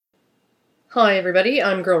Hi everybody,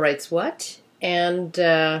 I'm Girl Writes What, and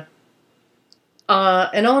an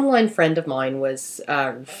online friend of mine was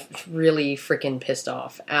really frickin' pissed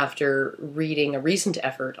off after reading a recent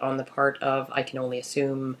effort on the part of, I can only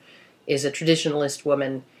assume, is a traditionalist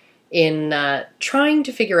woman in trying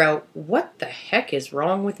to figure out what the heck is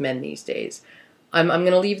wrong with men these days. I'm going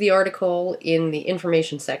to leave the article in the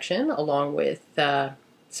information section along with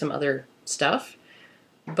some other stuff,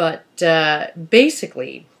 but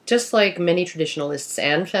basically, just like many traditionalists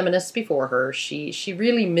and feminists before her, she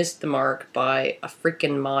really missed the mark by a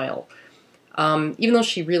freaking mile. Even though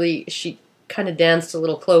she kind of danced a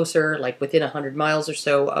little closer, like within 100 miles or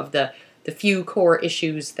so of the few core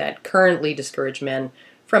issues that currently discourage men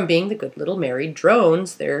from being the good little married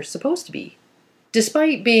drones they're supposed to be.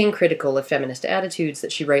 Despite being critical of feminist attitudes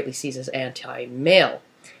that she rightly sees as anti-male,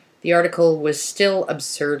 the article was still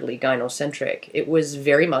absurdly gynocentric. It was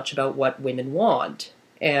very much about what women want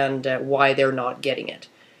and why they're not getting it.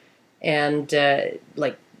 And,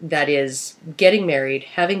 that is getting married,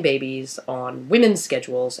 having babies on women's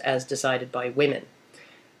schedules as decided by women.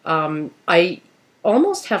 I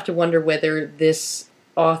almost have to wonder whether this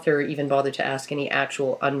author even bothered to ask any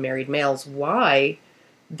actual unmarried males why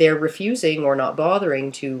they're refusing or not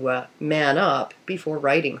bothering to man up before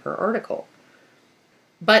writing her article.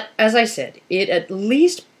 But, as I said, it at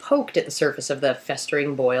least poked at the surface of the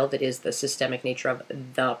festering boil that is the systemic nature of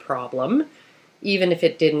the problem, even if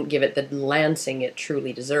it didn't give it the lancing it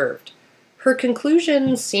truly deserved. Her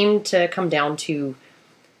conclusion seemed to come down to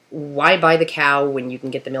why buy the cow when you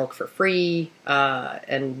can get the milk for free,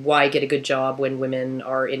 and why get a good job when women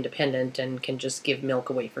are independent and can just give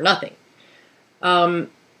milk away for nothing.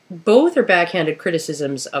 Both are backhanded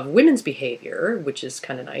criticisms of women's behavior, which is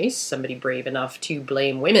kind of nice, somebody brave enough to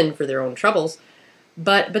blame women for their own troubles,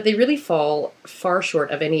 but they really fall far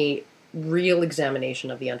short of any real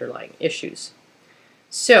examination of the underlying issues.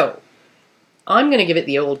 So, I'm going to give it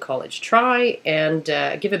the old college try and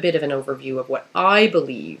give a bit of an overview of what I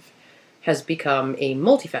believe has become a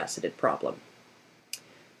multifaceted problem.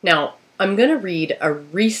 Now, I'm going to read a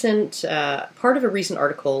recent part of a recent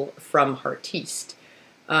article from Heartiste,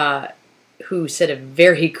 who said a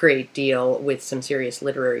very great deal with some serious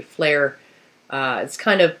literary flair. It's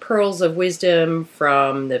kind of pearls of wisdom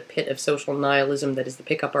from the pit of social nihilism that is the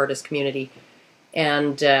pickup artist community.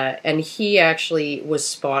 And he actually was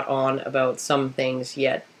spot on about some things,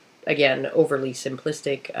 yet, again, overly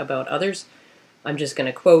simplistic about others. I'm just going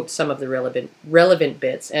to quote some of the relevant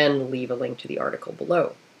bits and leave a link to the article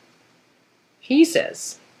below. He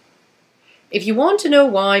says, "If you want to know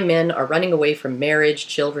why men are running away from marriage,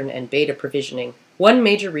 children, and beta provisioning, one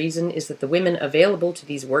major reason is that the women available to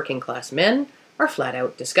these working-class men are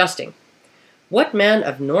flat-out disgusting. What man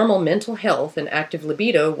of normal mental health and active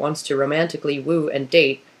libido wants to romantically woo and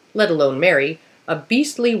date, let alone marry, a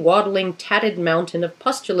beastly, waddling, tatted mountain of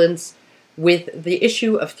pustulence with the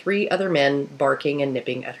issue of 3 other men barking and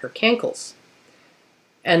nipping at her cankles?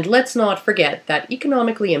 And let's not forget that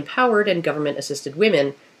economically empowered and government-assisted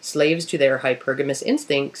women, slaves to their hypergamous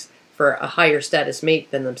instincts for a higher status mate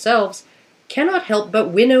than themselves, cannot help but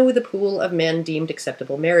winnow the pool of men deemed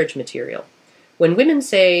acceptable marriage material. When women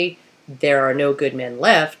say, 'there are no good men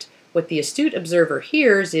left,' what the astute observer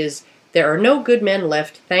hears is, 'there are no good men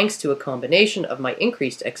left thanks to a combination of my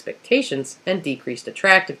increased expectations and decreased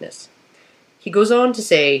attractiveness.'" He goes on to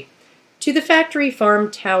say, "To the factory farm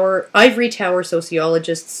tower, ivory tower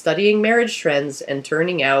sociologists studying marriage trends and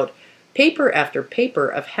turning out paper after paper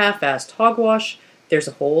of half-assed hogwash, there's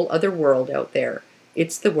a whole other world out there.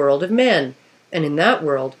 It's the world of men, and in that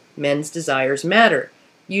world, men's desires matter.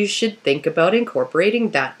 You should think about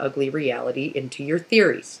incorporating that ugly reality into your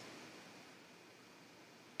theories."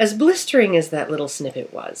 As blistering as that little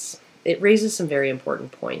snippet was, it raises some very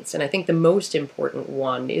important points, and I think the most important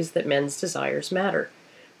one is that men's desires matter.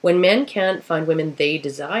 When men can't find women they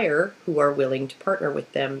desire who are willing to partner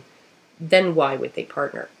with them, then why would they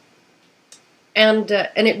partner? And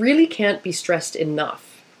it really can't be stressed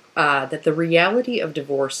enough that the reality of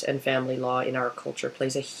divorce and family law in our culture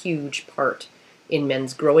plays a huge part in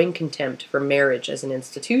men's growing contempt for marriage as an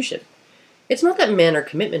institution. It's not that men are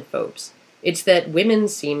commitment phobes. It's that women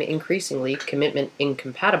seem increasingly commitment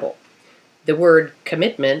incompatible. The word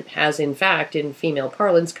commitment has, in fact, in female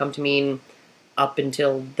parlance, come to mean up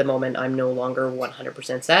until the moment I'm no longer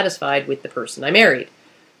 100% satisfied with the person I married.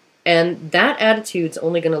 And that attitude's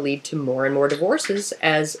only going to lead to more and more divorces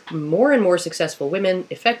as more and more successful women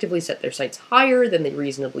effectively set their sights higher than they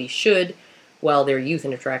reasonably should while their youth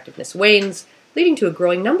and attractiveness wanes, leading to a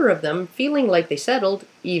growing number of them feeling like they settled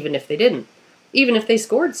even if they didn't, even if they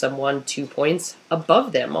scored someone 2 points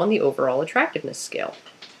above them on the overall attractiveness scale.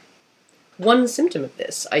 One symptom of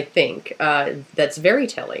this, I think, that's very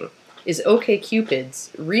telling, is OkCupid's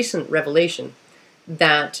recent revelation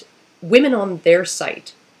that women on their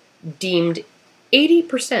site deemed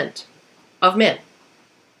 80% of men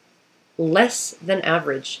less than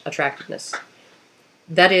average attractiveness.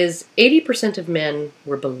 That is, 80% of men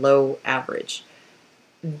were below average.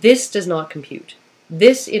 This does not compute.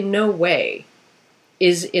 This in no way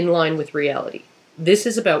is in line with reality. This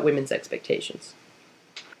is about women's expectations.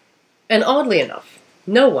 And oddly enough,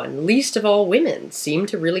 no one, least of all women, seem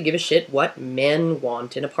to really give a shit what men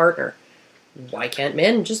want in a partner. Why can't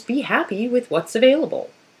men just be happy with what's available?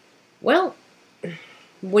 Well,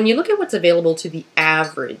 when you look at what's available to the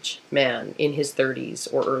average man in his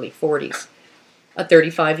 30s or early 40s, a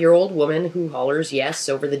 35-year-old woman who hollers yes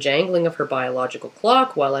over the jangling of her biological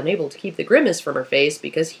clock while unable to keep the grimace from her face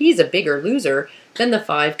because he's a bigger loser than the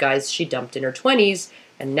 5 guys she dumped in her 20s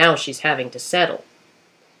and now she's having to settle.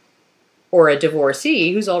 Or a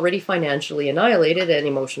divorcee who's already financially annihilated and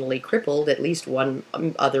emotionally crippled at least one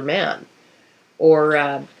other man. Or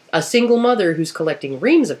a single mother who's collecting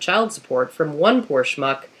reams of child support from one poor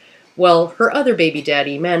schmuck while her other baby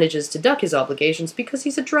daddy manages to duck his obligations because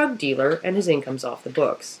he's a drug dealer and his income's off the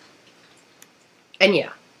books. And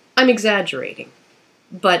yeah, I'm exaggerating,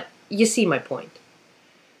 but you see my point.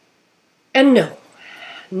 And no,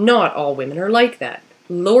 not all women are like that.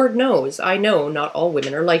 Lord knows, I know not all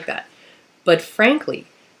women are like that. But frankly,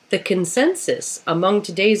 the consensus among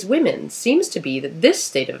today's women seems to be that this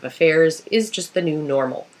state of affairs is just the new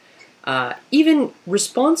normal. Even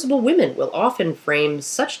responsible women will often frame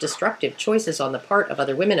such destructive choices on the part of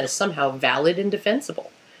other women as somehow valid and defensible.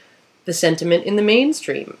 The sentiment in the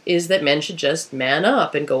mainstream is that men should just man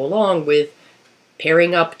up and go along with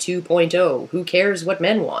pairing up 2.0, who cares what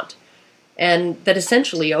men want, and that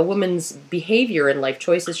essentially a woman's behavior and life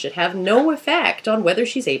choices should have no effect on whether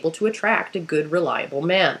she's able to attract a good, reliable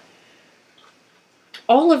man.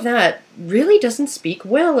 All of that really doesn't speak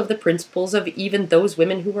well of the principles of even those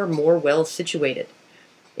women who are more well-situated.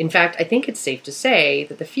 In fact, I think it's safe to say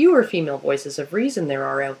that the fewer female voices of reason there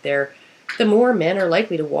are out there, the more men are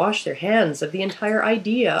likely to wash their hands of the entire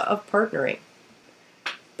idea of partnering.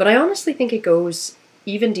 But I honestly think it goes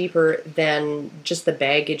even deeper than just the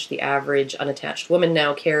baggage the average unattached woman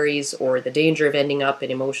now carries, or the danger of ending up an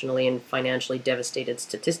emotionally and financially devastated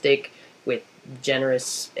statistic with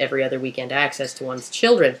generous every other weekend access to one's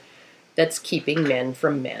children that's keeping men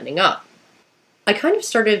from manning up. I kind of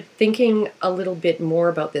started thinking a little bit more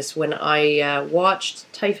about this when I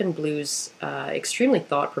watched Typhon Blue's extremely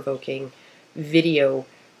thought-provoking video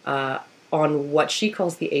on what she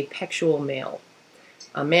calls the apexual male,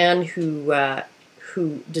 a man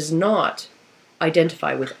who does not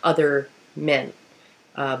identify with other men,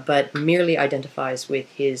 but merely identifies with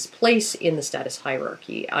his place in the status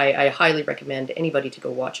hierarchy. I highly recommend anybody to go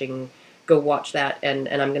watch that, and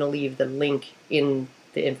I'm going to leave the link in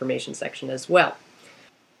the information section as well.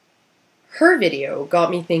 Her video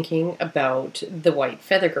got me thinking about the White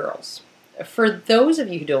Feather Girls. For those of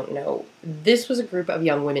you who don't know, this was a group of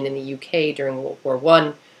young women in the UK during World War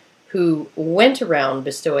I who went around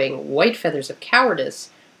bestowing white feathers of cowardice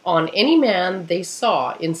on any man they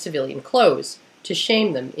saw in civilian clothes to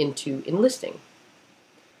shame them into enlisting.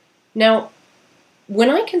 Now, when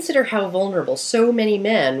I consider how vulnerable so many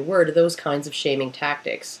men were to those kinds of shaming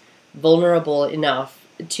tactics, vulnerable enough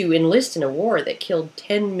to enlist in a war that killed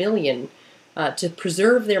 10 million to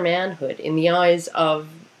preserve their manhood in the eyes of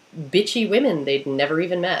bitchy women they'd never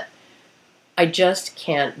even met, I just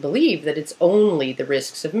can't believe that it's only the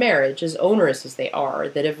risks of marriage, as onerous as they are,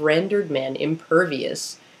 that have rendered men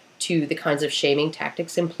impervious to the kinds of shaming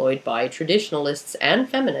tactics employed by traditionalists and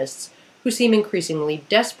feminists who seem increasingly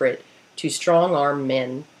desperate to strong-arm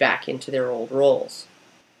men back into their old roles.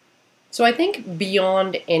 So I think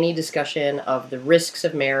beyond any discussion of the risks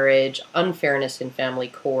of marriage, unfairness in family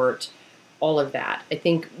court, all of that, I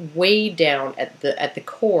think way down at the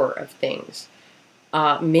core of things,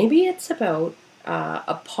 maybe it's about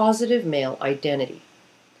a positive male identity.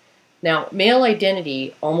 Now, male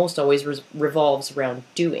identity almost always revolves around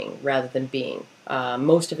doing rather than being.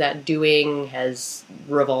 Most of that doing has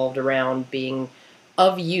revolved around being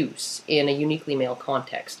of use in a uniquely male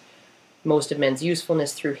context. Most of men's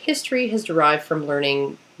usefulness through history has derived from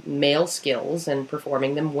learning male skills and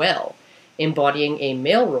performing them well, embodying a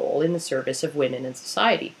male role in the service of women and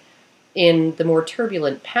society. In the more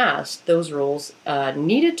turbulent past, those roles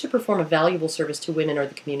needed to perform a valuable service to women or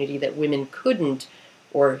the community that women couldn't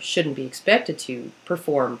or shouldn't be expected to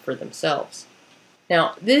perform for themselves.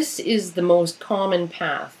 Now, this is the most common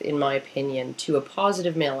path, in my opinion, to a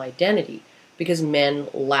positive male identity, because men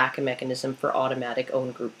lack a mechanism for automatic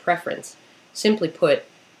own group preference. Simply put,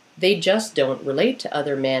 they just don't relate to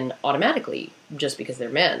other men automatically just because they're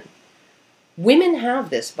men. Women have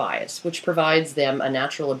this bias, which provides them a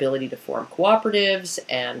natural ability to form cooperatives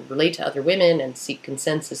and relate to other women and seek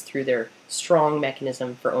consensus through their strong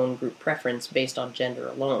mechanism for own group preference based on gender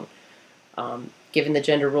alone. Given the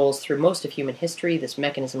gender roles through most of human history, this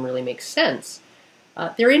mechanism really makes sense.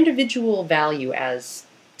 Their individual value as,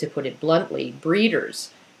 to put it bluntly,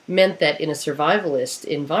 breeders meant that in a survivalist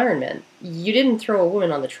environment, you didn't throw a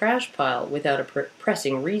woman on the trash pile without a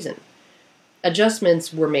pressing reason.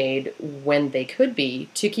 Adjustments were made when they could be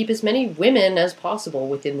to keep as many women as possible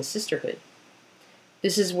within the sisterhood.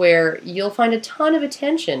 This is where you'll find a ton of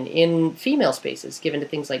attention in female spaces given to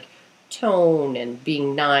things like tone and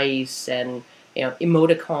being nice and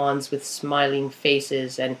emoticons with smiling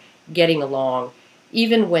faces and getting along,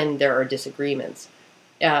 even when there are disagreements.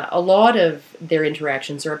 A lot of their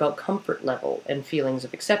interactions are about comfort level and feelings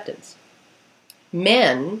of acceptance.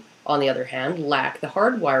 Men, on the other hand, lack the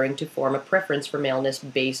hardwiring to form a preference for maleness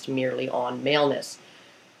based merely on maleness.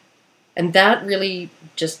 And that really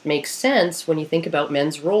just makes sense when you think about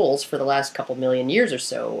men's roles for the last couple million years or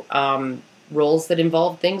so. Roles that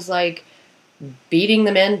involve things like beating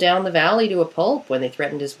the men down the valley to a pulp when they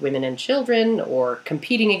threatened his women and children, or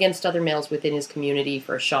competing against other males within his community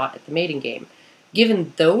for a shot at the mating game.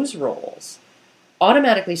 Given those roles,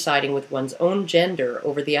 automatically siding with one's own gender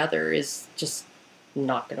over the other is just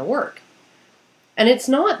not going to work. And it's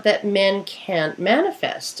not that men can't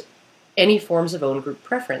manifest any forms of own group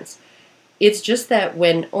preference. It's just that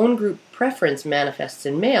when own group preference manifests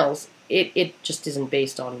in males, it just isn't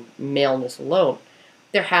based on maleness alone.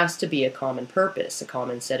 There has to be a common purpose, a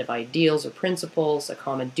common set of ideals or principles, a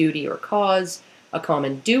common duty or cause, a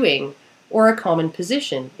common doing, or a common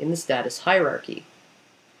position in the status hierarchy.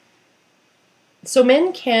 So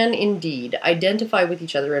men can indeed identify with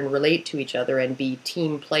each other and relate to each other and be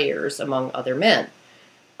team players among other men.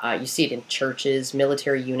 You see it in churches,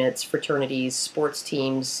 military units, fraternities, sports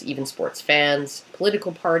teams, even sports fans,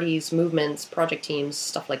 political parties, movements, project teams,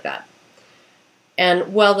 stuff like that.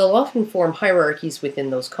 And while they'll often form hierarchies within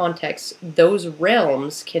those contexts, those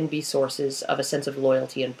realms can be sources of a sense of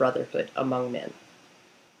loyalty and brotherhood among men.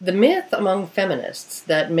 The myth among feminists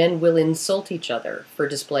that men will insult each other for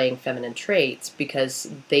displaying feminine traits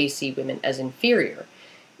because they see women as inferior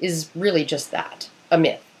is really just that, a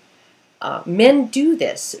myth. Men do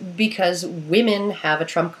this because women have a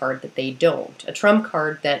trump card that they don't, a trump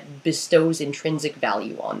card that bestows intrinsic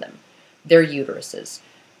value on them, their uteruses,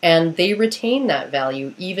 and they retain that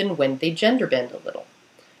value even when they gender bend a little.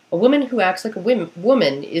 A woman who acts like a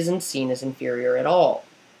woman isn't seen as inferior at all.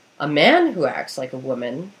 A man who acts like a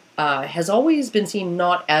woman has always been seen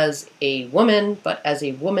not as a woman, but as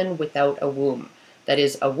a woman without a womb. That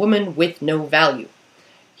is, a woman with no value.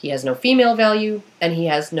 He has no female value, and he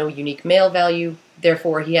has no unique male value,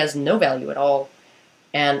 therefore he has no value at all.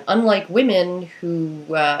 And unlike women who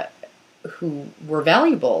were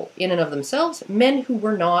valuable in and of themselves, men who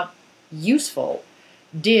were not useful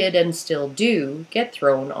did and still do get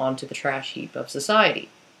thrown onto the trash heap of society.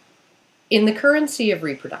 In the currency of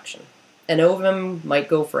reproduction, an ovum might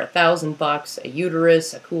go for $1,000, a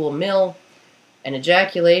uterus, a cool mill, an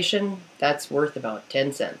ejaculation, that's worth about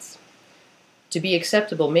 10 cents. To be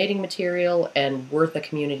acceptable mating material and worth a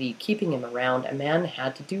community keeping him around, a man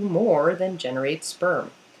had to do more than generate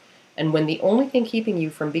sperm. And when the only thing keeping you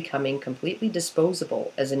from becoming completely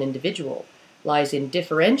disposable as an individual lies in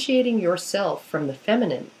differentiating yourself from the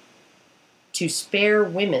feminine to spare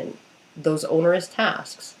women those onerous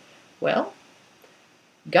tasks, well,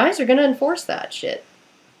 guys are going to enforce that shit.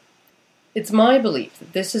 It's my belief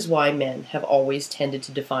that this is why men have always tended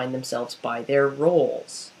to define themselves by their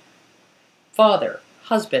roles. Father,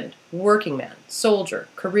 husband, working man, soldier,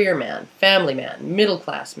 career man, family man,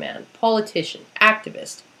 middle-class man, politician,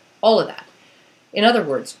 activist, all of that. In other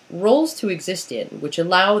words, roles to exist in which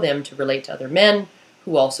allow them to relate to other men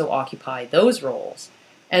who also occupy those roles,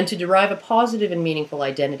 and to derive a positive and meaningful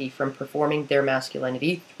identity from performing their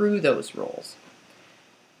masculinity through those roles.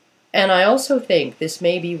 And I also think this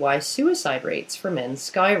may be why suicide rates for men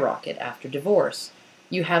skyrocket after divorce.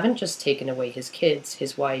 You haven't just taken away his kids,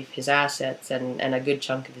 his wife, his assets, and a good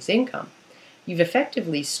chunk of his income. You've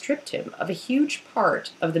effectively stripped him of a huge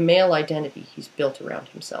part of the male identity he's built around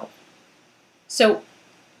himself. So,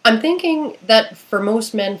 I'm thinking that for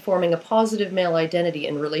most men, forming a positive male identity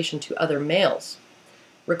in relation to other males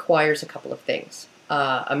requires a couple of things.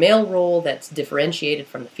 A male role that's differentiated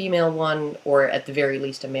from the female one, or at the very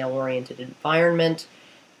least a male-oriented environment,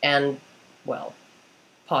 and, well,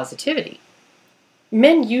 positivity.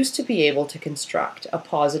 Men used to be able to construct a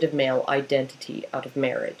positive male identity out of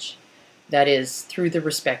marriage. That is, through the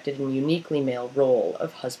respected and uniquely male role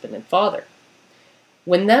of husband and father.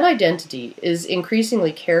 When that identity is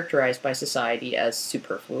increasingly characterized by society as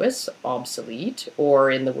superfluous, obsolete, or,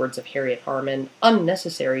 in the words of Harriet Harman,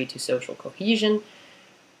 unnecessary to social cohesion,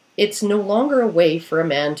 it's no longer a way for a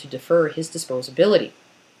man to defer his disposability,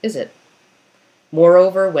 is it?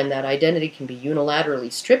 Moreover, when that identity can be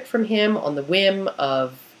unilaterally stripped from him on the whim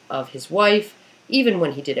of his wife, even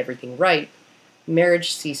when he did everything right,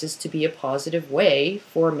 marriage ceases to be a positive way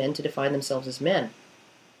for men to define themselves as men.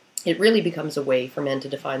 It really becomes a way for men to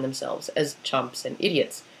define themselves as chumps and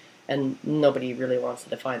idiots, and nobody really wants to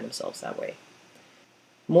define themselves that way.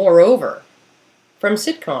 Moreover, from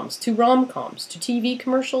sitcoms to rom-coms to TV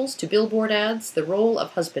commercials to billboard ads, the role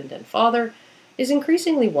of husband and father is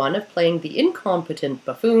increasingly one of playing the incompetent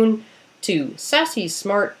buffoon to sassy,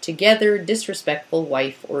 smart, together, disrespectful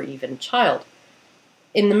wife or even child.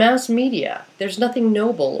 In the mass media, there's nothing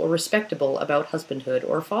noble or respectable about husbandhood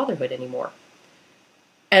or fatherhood anymore.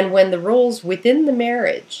 And when the roles within the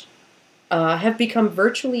marriage have become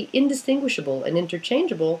virtually indistinguishable and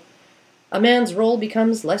interchangeable, a man's role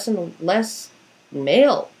becomes less and less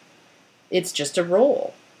male. It's just a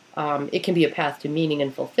role. It can be a path to meaning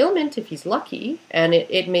and fulfillment if he's lucky, and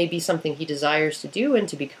it may be something he desires to do and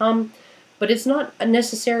to become, but it's not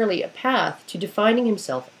necessarily a path to defining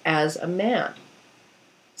himself as a man.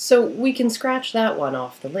 So we can scratch that one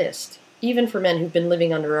off the list, even for men who've been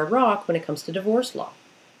living under a rock when it comes to divorce law.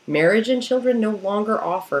 Marriage and children no longer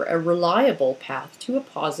offer a reliable path to a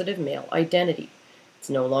positive male identity. It's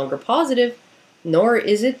no longer positive, nor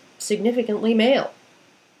is it significantly male.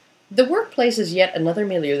 The workplace is yet another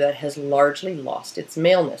milieu that has largely lost its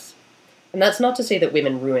maleness. And that's not to say that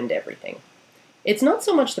women ruined everything. It's not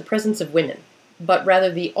so much the presence of women, but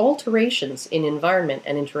rather the alterations in environment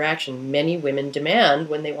and interaction many women demand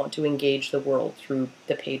when they want to engage the world through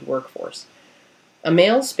the paid workforce. A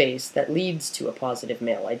male space that leads to a positive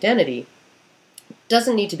male identity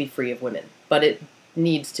doesn't need to be free of women, but it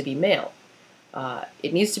needs to be male.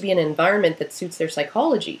 It needs to be an environment that suits their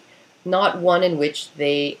psychology, not one in which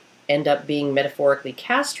they end up being metaphorically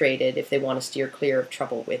castrated if they want to steer clear of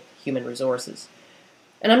trouble with human resources.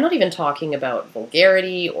 And I'm not even talking about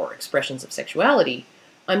vulgarity or expressions of sexuality.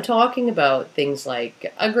 I'm talking about things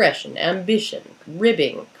like aggression, ambition,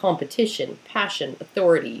 ribbing, competition, passion,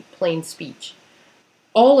 authority, plain speech.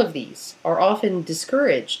 All of these are often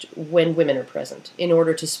discouraged when women are present in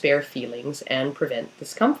order to spare feelings and prevent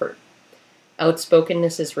discomfort.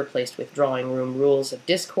 Outspokenness is replaced with drawing room rules of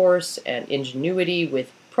discourse and ingenuity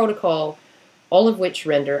with protocol, all of which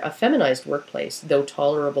render a feminized workplace, though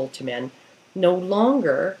tolerable to men, no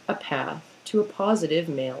longer a path to a positive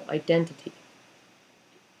male identity.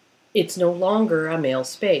 It's no longer a male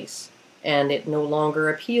space, and it no longer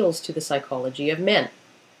appeals to the psychology of men.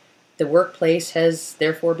 The workplace has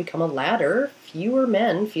therefore become a ladder fewer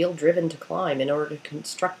men feel driven to climb in order to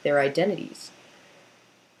construct their identities.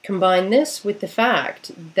 Combine this with the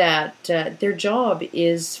fact that their job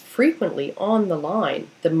is frequently on the line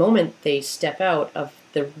the moment they step out of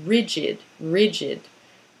the rigid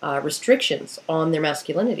restrictions on their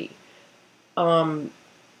masculinity, and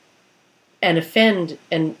offend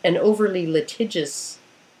an overly litigious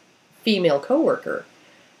female coworker.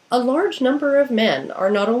 A large number of men are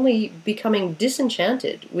not only becoming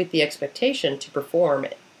disenchanted with the expectation to perform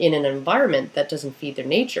in an environment that doesn't feed their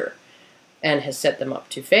nature and has set them up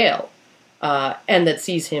to fail, and that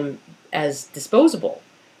sees him as disposable.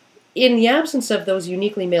 In the absence of those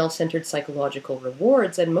uniquely male-centered psychological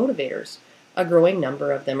rewards and motivators, a growing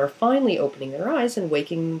number of them are finally opening their eyes and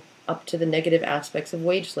waking up to the negative aspects of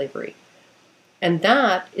wage slavery. And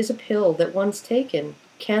that is a pill that once taken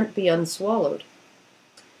can't be unswallowed.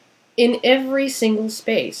 In every single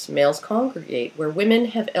space, males congregate where women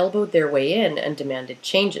have elbowed their way in and demanded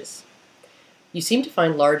changes. You seem to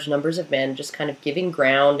find large numbers of men just kind of giving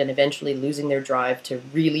ground and eventually losing their drive to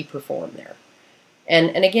really perform there.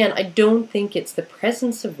 And again, I don't think it's the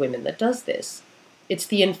presence of women that does this. It's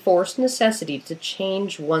the enforced necessity to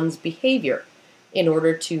change one's behavior in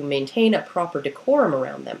order to maintain a proper decorum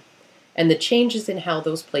around them, and the changes in how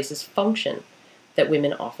those places function that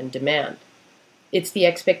women often demand. It's the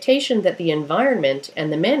expectation that the environment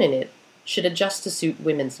and the men in it should adjust to suit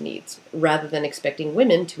women's needs, rather than expecting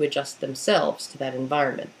women to adjust themselves to that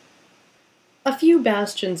environment. A few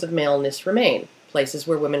bastions of maleness remain, places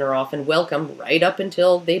where women are often welcome right up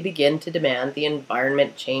until they begin to demand the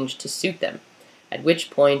environment change to suit them, at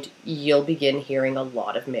which point you'll begin hearing a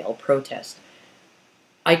lot of male protest.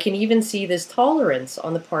 I can even see this tolerance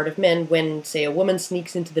on the part of men when, say, a woman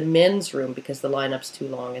sneaks into the men's room because the lineup's too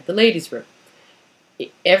long at the ladies' room.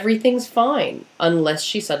 everything's fine unless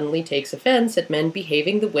she suddenly takes offense at men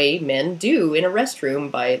behaving the way men do in a restroom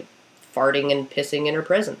by farting and pissing in her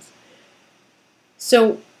presence.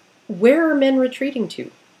 So, where are men retreating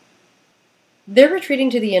to? They're retreating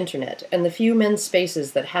to the internet and the few men's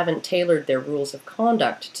spaces that haven't tailored their rules of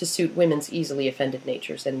conduct to suit women's easily offended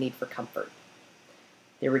natures and need for comfort.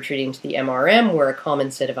 They're retreating to the MRM, where a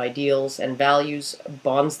common set of ideals and values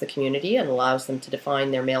bonds the community and allows them to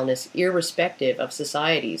define their maleness irrespective of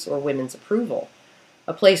society's or women's approval,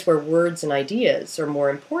 a place where words and ideas are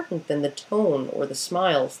more important than the tone or the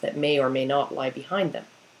smiles that may or may not lie behind them.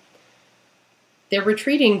 They're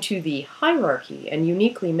retreating to the hierarchy and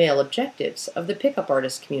uniquely male objectives of the pickup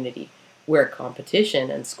artist community, where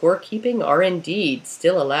competition and scorekeeping are indeed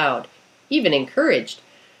still allowed, even encouraged,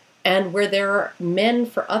 and where there are men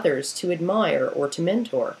for others to admire or to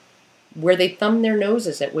mentor, where they thumb their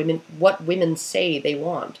noses at what women say they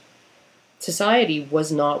want. Society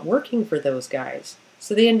was not working for those guys,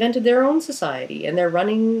 so they invented their own society, and they're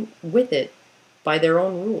running with it by their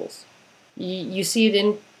own rules. You see it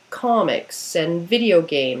in comics and video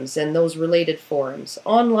games and those related forums,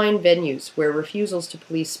 online venues where refusals to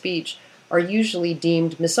police speech are usually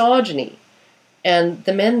deemed misogyny, and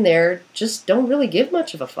the men there just don't really give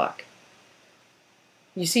much of a fuck.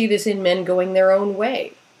 You see this in men going their own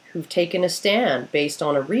way, who've taken a stand based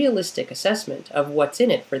on a realistic assessment of what's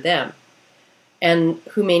in it for them, and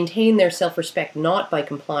who maintain their self-respect not by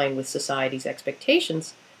complying with society's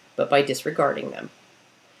expectations, but by disregarding them.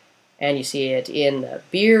 And you see it in the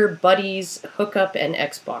beer, buddies, hookup, and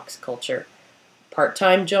Xbox culture.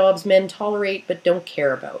 Part-time jobs men tolerate but don't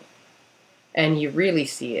care about. And you really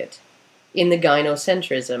see it in the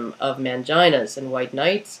gynocentrism of manginas and white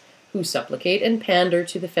knights who supplicate and pander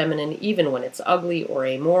to the feminine even when it's ugly or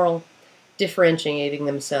amoral, differentiating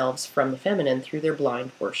themselves from the feminine through their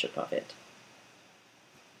blind worship of it.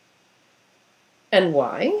 And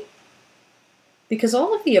why? Because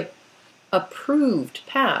all of the approved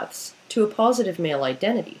paths to a positive male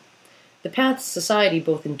identity, the paths society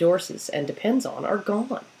both endorses and depends on, are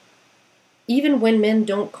gone. Even when men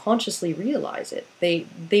don't consciously realize it,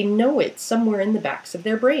 they know it somewhere in the backs of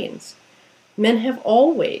their brains. Men have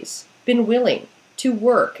always been willing to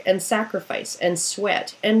work and sacrifice and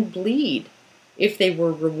sweat and bleed if they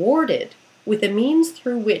were rewarded with a means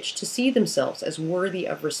through which to see themselves as worthy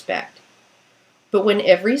of respect. But when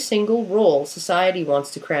every single role society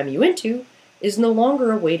wants to cram you into is no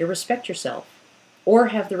longer a way to respect yourself or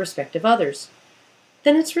have the respect of others,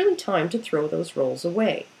 then it's really time to throw those roles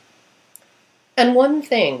away. And one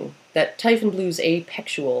thing that Typhon Blue's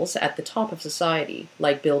apexuals at the top of society,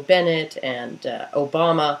 like Bill Bennett and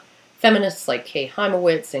Obama, feminists like Kay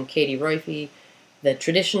Heimowitz and Katie Roiphe, the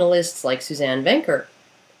traditionalists like Suzanne Venker,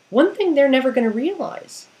 one thing they're never going to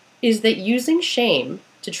realize is that using shame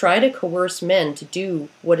to try to coerce men to do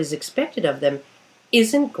what is expected of them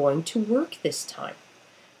isn't going to work this time.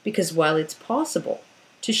 Because while it's possible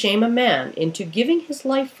to shame a man into giving his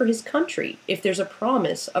life for his country if there's a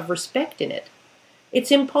promise of respect in it,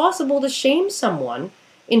 it's impossible to shame someone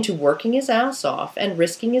into working his ass off and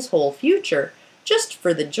risking his whole future just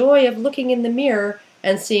for the joy of looking in the mirror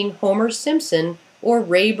and seeing Homer Simpson or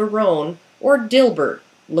Ray Barone or Dilbert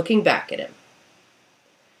looking back at him.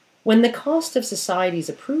 When the cost of society's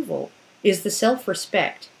approval is the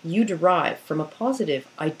self-respect you derive from a positive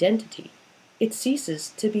identity, it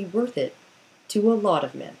ceases to be worth it to a lot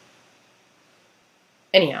of men.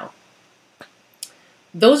 Anyhow,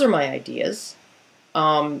 those are my ideas.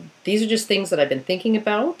 These are just things that I've been thinking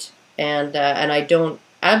about, and I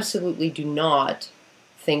absolutely do not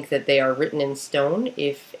think that they are written in stone.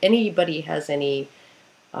 If anybody has anything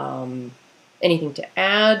to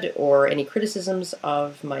add or any criticisms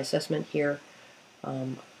of my assessment here,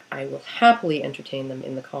 I will happily entertain them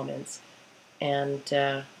in the comments. And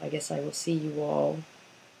I guess I will see you all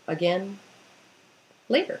again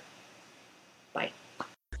later. Bye.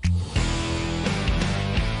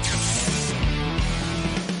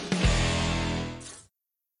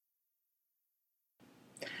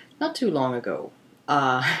 Not too long ago,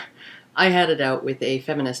 I had it out with a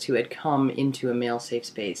feminist who had come into a male safe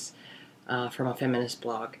space from a feminist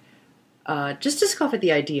blog, just to scoff at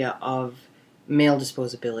the idea of male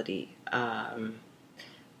disposability.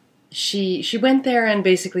 She went there and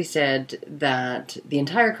basically said that the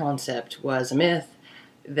entire concept was a myth,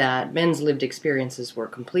 that men's lived experiences were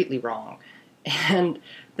completely wrong, and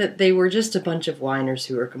that they were just a bunch of whiners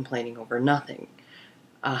who were complaining over nothing.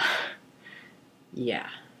 Yeah.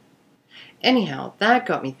 Anyhow, that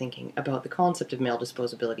got me thinking about the concept of male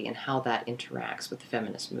disposability and how that interacts with the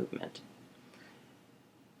feminist movement.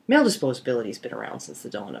 Male disposability has been around since the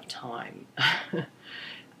dawn of time.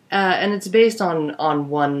 And it's based on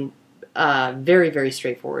one very, very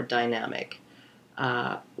straightforward dynamic.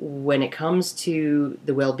 When it comes to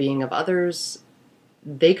the well-being of others,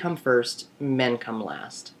 they come first, men come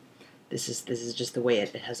last. This is just the way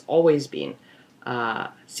it has always been.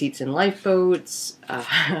 Seats in lifeboats,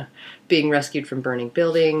 being rescued from burning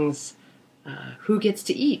buildings, who gets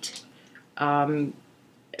to eat.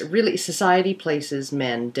 Really, society places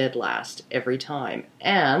men dead last every time,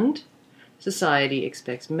 and society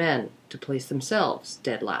expects men to place themselves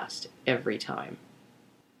dead last every time.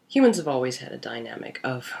 Humans have always had a dynamic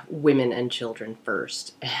of women and children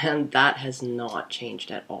first, and that has not changed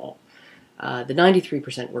at all. The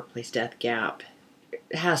 93% workplace death gap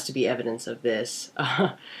has to be evidence of this,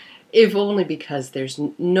 if only because there's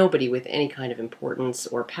nobody with any kind of importance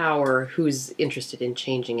or power who's interested in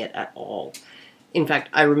changing it at all. In fact,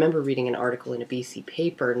 I remember reading an article in a BC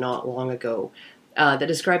paper not long ago that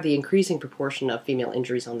described the increasing proportion of female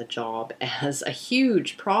injuries on the job as a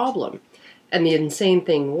huge problem. And the insane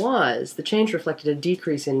thing was, the change reflected a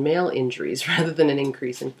decrease in male injuries rather than an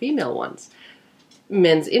increase in female ones.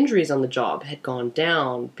 Men's injuries on the job had gone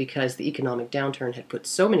down because the economic downturn had put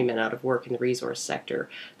so many men out of work in the resource sector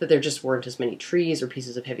that there just weren't as many trees or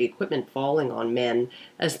pieces of heavy equipment falling on men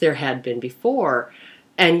as there had been before.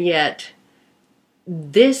 And yet,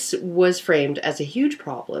 this was framed as a huge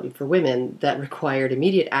problem for women that required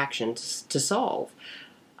immediate action to solve.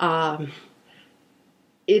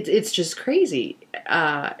 It's just crazy.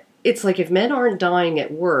 It's like if men aren't dying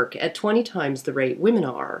at work at 20 times the rate women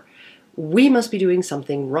are, we must be doing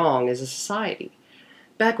something wrong as a society.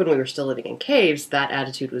 Back when we were still living in caves, that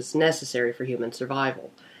attitude was necessary for human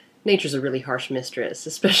survival. Nature's a really harsh mistress,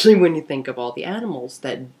 especially when you think of all the animals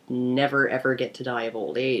that never ever get to die of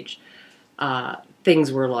old age.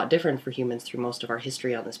 Things were a lot different for humans through most of our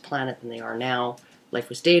history on this planet than they are now. Life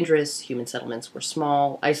was dangerous, human settlements were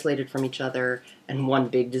small, isolated from each other, and one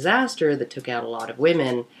big disaster that took out a lot of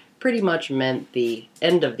women pretty much meant the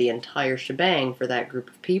end of the entire shebang for that group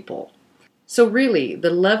of people. So really, the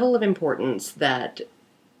level of importance that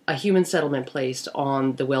a human settlement placed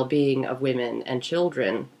on the well-being of women and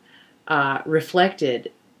children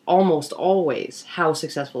reflected almost always how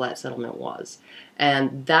successful that settlement was.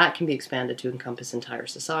 And that can be expanded to encompass entire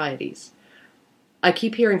societies. I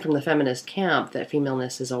keep hearing from the feminist camp that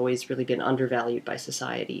femaleness has always really been undervalued by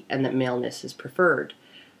society and that maleness is preferred.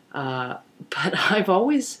 But I've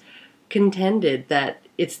always contended that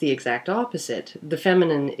it's the exact opposite. The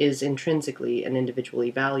feminine is intrinsically and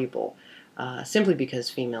individually valuable, simply because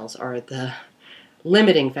females are the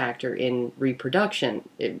limiting factor in reproduction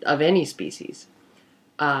of any species.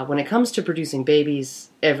 When it comes to producing babies,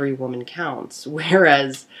 every woman counts,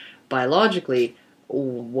 whereas biologically,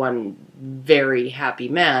 one very happy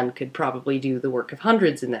man could probably do the work of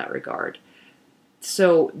hundreds in that regard.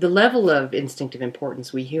 So the level of instinctive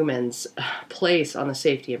importance we humans place on the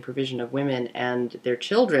safety and provision of women and their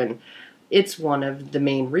children, it's one of the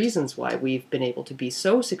main reasons why we've been able to be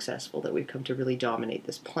so successful that we've come to really dominate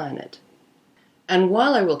this planet. And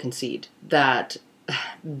while I will concede that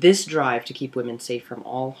this drive to keep women safe from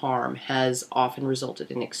all harm has often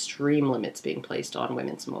resulted in extreme limits being placed on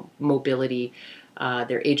women's mobility,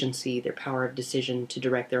 their agency, their power of decision to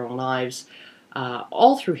direct their own lives,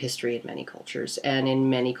 all through history in many cultures, and in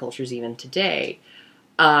many cultures even today,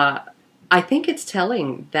 I think it's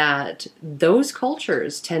telling that those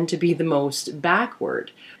cultures tend to be the most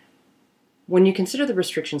backward. When you consider the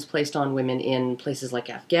restrictions placed on women in places like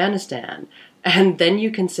Afghanistan, and then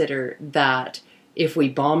you consider that if we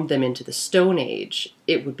bombed them into the Stone Age,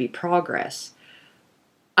 it would be progress,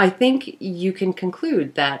 I think you can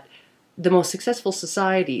conclude that the most successful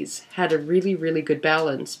societies had a really, really good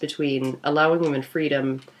balance between allowing women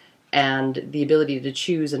freedom and the ability to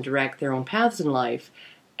choose and direct their own paths in life,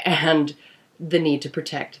 and the need to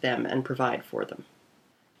protect them and provide for them.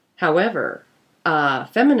 However,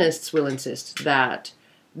 feminists will insist that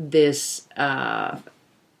these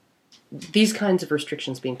kinds of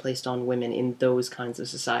restrictions being placed on women in those kinds of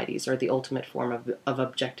societies are the ultimate form of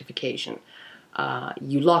objectification.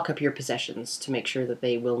 You lock up your possessions to make sure that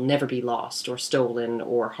they will never be lost or stolen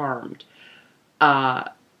or harmed.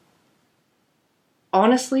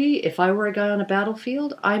 Honestly, if I were a guy on a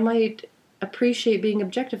battlefield, I might appreciate being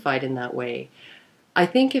objectified in that way. I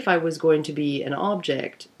think if I was going to be an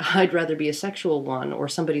object, I'd rather be a sexual one or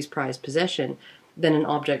somebody's prized possession than an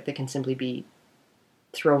object that can simply be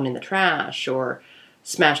thrown in the trash or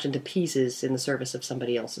smashed into pieces in the service of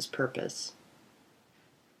somebody else's purpose.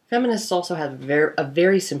 Feminists also have a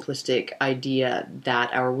very simplistic idea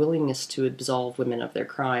that our willingness to absolve women of their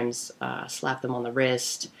crimes, slap them on the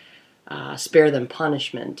wrist, spare them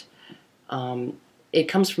punishment, it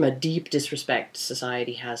comes from a deep disrespect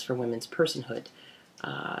society has for women's personhood,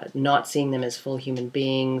 not seeing them as full human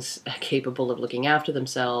beings, capable of looking after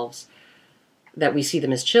themselves, that we see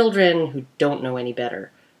them as children who don't know any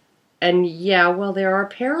better. And yeah, well, there are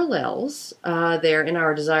parallels there in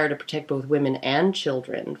our desire to protect both women and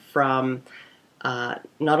children from not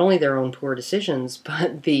only their own poor decisions,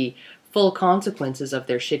 but the full consequences of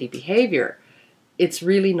their shitty behavior. It's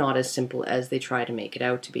really not as simple as they try to make it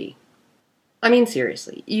out to be. I mean,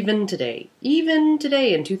 seriously, even today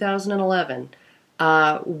in 2011,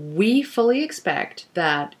 we fully expect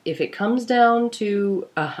that if it comes down to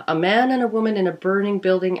a man and a woman in a burning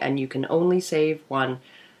building and you can only save one,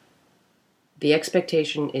 the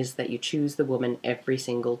expectation is that you choose the woman every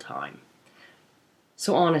single time.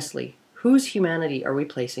 So honestly, whose humanity are we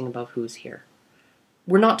placing above whose here?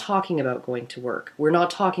 We're not talking about going to work. We're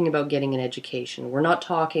not talking about getting an education. We're not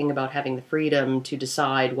talking about having the freedom to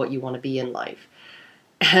decide what you want to be in life.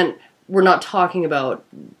 And we're not talking about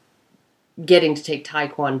getting to take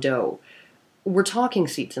Taekwondo. We're talking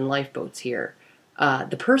seats in lifeboats here.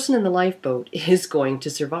 The person in the lifeboat is going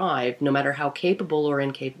to survive no matter how capable or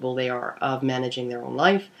incapable they are of managing their own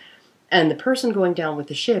life. And the person going down with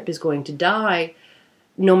the ship is going to die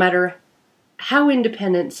no matter how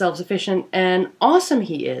independent, self-sufficient, and awesome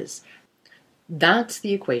he is. That's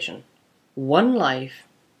the equation. One life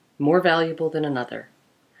more valuable than another.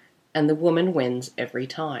 And the woman wins every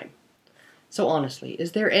time. So honestly,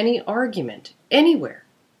 is there any argument anywhere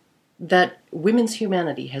that women's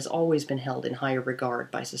humanity has always been held in higher regard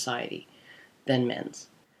by society than men's?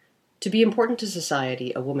 To be important to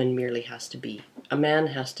society, a woman merely has to be. A man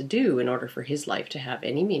has to do in order for his life to have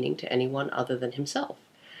any meaning to anyone other than himself.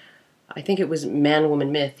 I think it was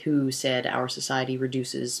Man-Woman Myth who said our society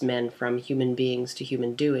reduces men from human beings to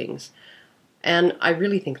human doings. And I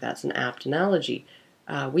really think that's an apt analogy.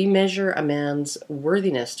 We measure a man's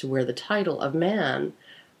worthiness to wear the title of man,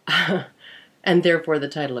 and therefore the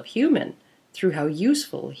title of human, through how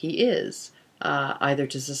useful he is, either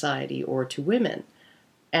to society or to women.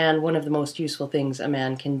 And one of the most useful things a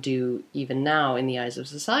man can do, even now in the eyes of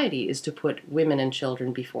society, is to put women and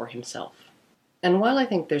children before himself. And while I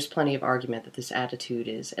think there's plenty of argument that this attitude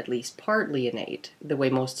is at least partly innate, the way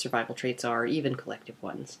most survival traits are, even collective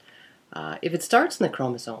ones, if it starts in the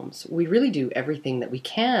chromosomes, we really do everything that we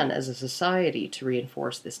can as a society to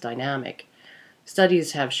reinforce this dynamic.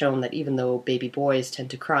 Studies have shown that even though baby boys tend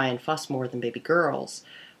to cry and fuss more than baby girls,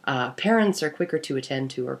 parents are quicker to attend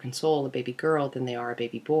to or console a baby girl than they are a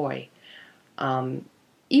baby boy.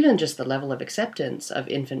 Even just the level of acceptance of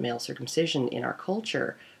infant male circumcision in our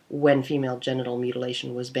culture, when female genital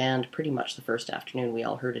mutilation was banned pretty much the first afternoon we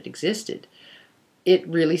all heard it existed, it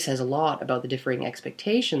really says a lot about the differing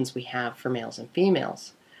expectations we have for males and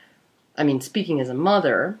females. I mean, speaking as a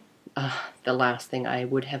mother, the last thing I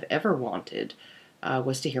would have ever wanted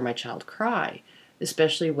was to hear my child cry,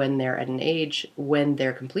 especially when they're at an age when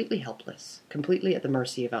they're completely helpless, completely at the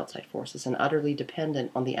mercy of outside forces, and utterly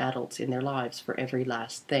dependent on the adults in their lives for every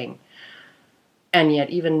last thing. And yet,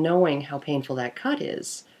 even knowing how painful that cut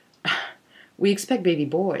is, we expect baby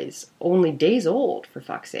boys, only days old, for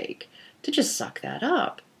fuck's sake, to just suck that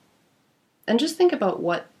up. And just think about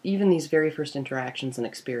what even these very first interactions and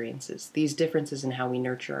experiences, these differences in how we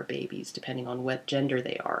nurture our babies, depending on what gender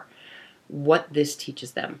they are, what this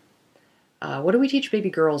teaches them. What do we teach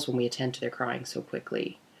baby girls when we attend to their crying so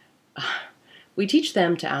quickly? We teach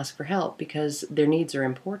them to ask for help because their needs are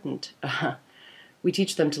important. We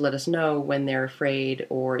teach them to let us know when they're afraid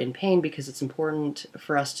or in pain because it's important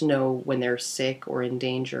for us to know when they're sick or in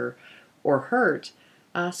danger or hurt,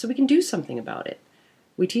 so we can do something about it.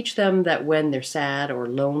 We teach them that when they're sad or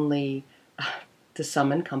lonely, to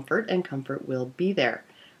summon comfort, and comfort will be there.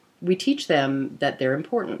 We teach them that they're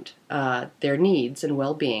important. Their needs and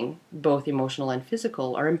well-being, both emotional and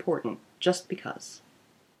physical, are important just because.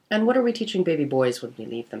 And what are we teaching baby boys when we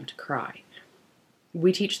leave them to cry?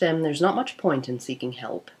 We teach them there's not much point in seeking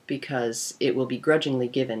help because it will be grudgingly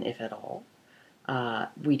given, if at all.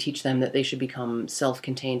 We teach them that they should become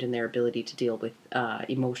self-contained in their ability to deal with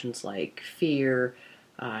emotions like fear,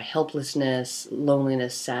 helplessness,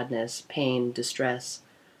 loneliness, sadness, pain, distress.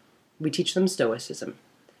 We teach them stoicism.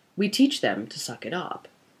 We teach them to suck it up.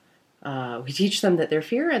 We teach them that their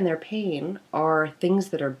fear and their pain are things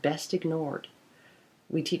that are best ignored.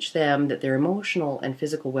 We teach them that their emotional and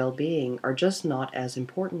physical well-being are just not as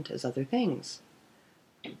important as other things.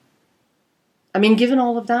 I mean, given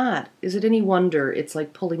all of that, is it any wonder it's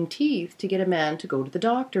like pulling teeth to get a man to go to the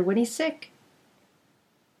doctor when he's sick?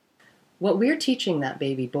 What we're teaching that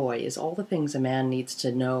baby boy is all the things a man needs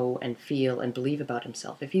to know and feel and believe about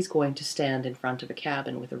himself if he's going to stand in front of a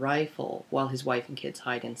cabin with a rifle while his wife and kids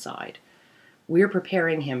hide inside. We're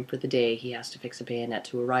preparing him for the day he has to fix a bayonet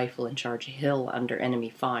to a rifle and charge a hill under enemy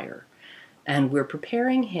fire. And we're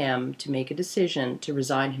preparing him to make a decision to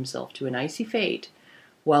resign himself to an icy fate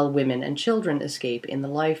while women and children escape in the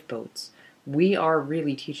lifeboats. We are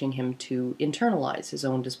really teaching him to internalize his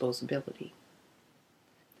own disposability.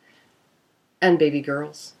 And baby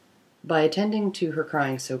girls, by attending to her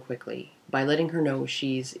crying so quickly, by letting her know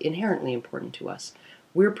she's inherently important to us,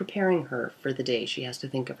 we're preparing her for the day she has to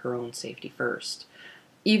think of her own safety first,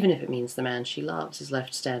 even if it means the man she loves is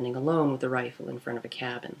left standing alone with a rifle in front of a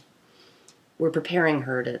cabin. We're preparing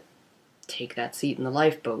her to take that seat in the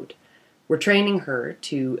lifeboat. We're training her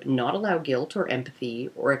to not allow guilt or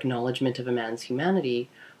empathy or acknowledgement of a man's humanity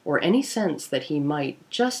or any sense that he might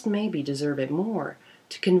just maybe deserve it more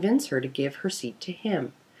to convince her to give her seat to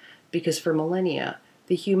him, because for millennia,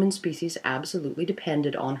 the human species absolutely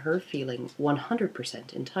depended on her feeling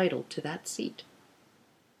 100% entitled to that seat.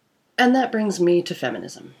 And that brings me to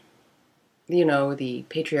feminism. You know, the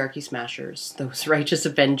patriarchy smashers, those righteous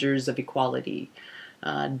avengers of equality,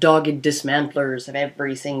 dogged dismantlers of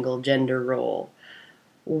every single gender role.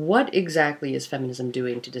 What exactly is feminism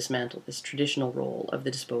doing to dismantle this traditional role of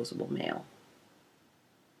the disposable male?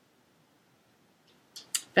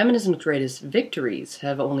 Feminism's greatest victories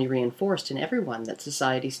have only reinforced in everyone that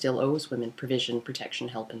society still owes women provision, protection,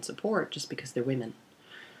 help, and support just because they're women.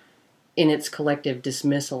 In its collective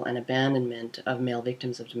dismissal and abandonment of male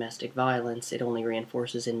victims of domestic violence, it only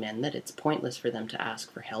reinforces in men that it's pointless for them to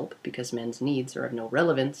ask for help because men's needs are of no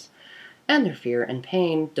relevance, and their fear and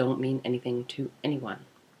pain don't mean anything to anyone.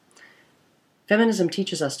 Feminism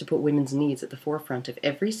teaches us to put women's needs at the forefront of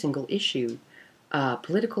every single issue,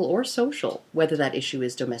 political or social, whether that issue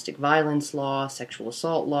is domestic violence law, sexual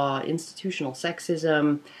assault law, institutional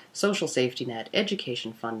sexism, social safety net,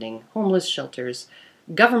 education funding, homeless shelters,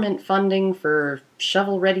 government funding for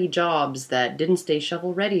shovel-ready jobs that didn't stay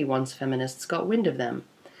shovel-ready once feminists got wind of them.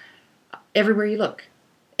 Everywhere you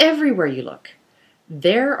look,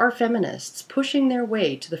 there are feminists pushing their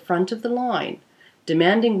way to the front of the line,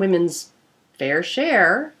 demanding women's fair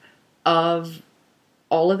share of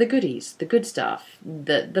all of the goodies, the good stuff,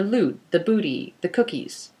 the loot, the booty, the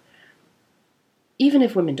cookies. Even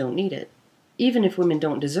if women don't need it, even if women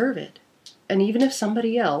don't deserve it, and even if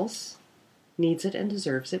somebody else needs it and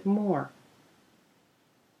deserves it more.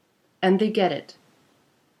 And they get it,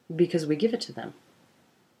 because we give it to them.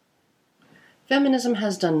 Feminism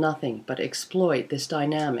has done nothing but exploit this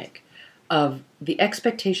dynamic of the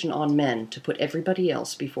expectation on men to put everybody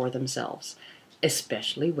else before themselves,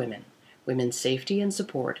 especially women. Women's safety and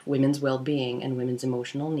support, women's well-being, and women's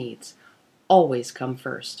emotional needs always come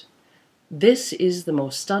first. This is the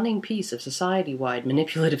most stunning piece of society-wide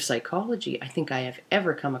manipulative psychology I think I have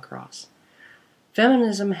ever come across.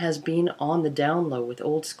 Feminism has been on the down low with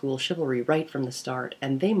old-school chivalry right from the start,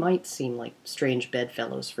 and they might seem like strange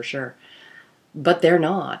bedfellows for sure. But they're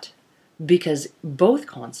not, because both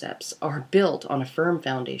concepts are built on a firm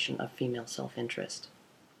foundation of female self-interest.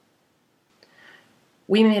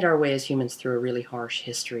 We made our way as humans through a really harsh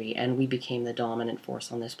history, and we became the dominant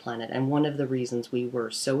force on this planet. And one of the reasons we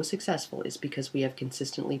were so successful is because we have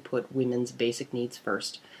consistently put women's basic needs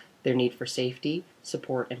first, their need for safety,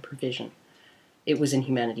 support, and provision. It was in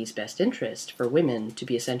humanity's best interest for women to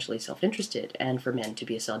be essentially self-interested and for men to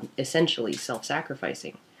be essentially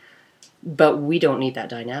self-sacrificing. But we don't need that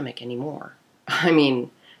dynamic anymore. I mean,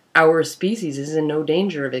 our species is in no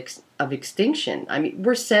danger of extinction. I mean,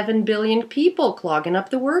 we're 7 billion people clogging up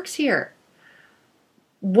the works here.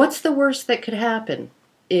 What's the worst that could happen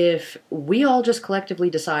if we all just collectively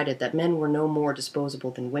decided that men were no more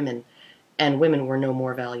disposable than women and women were no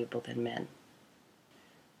more valuable than men?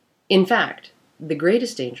 In fact, the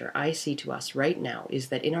greatest danger I see to us right now is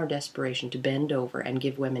that in our desperation to bend over and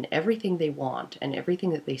give women everything they want and everything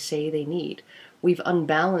that they say they need, we've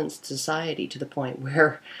unbalanced society to the point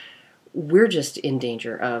where we're just in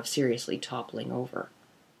danger of seriously toppling over.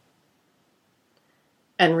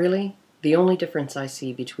 And really, the only difference I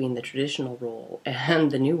see between the traditional role and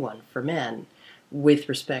the new one for men with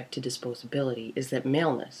respect to disposability is that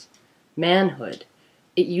maleness, manhood,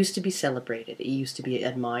 it used to be celebrated, it used to be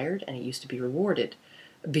admired, and it used to be rewarded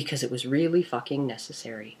because it was really fucking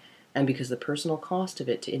necessary and because the personal cost of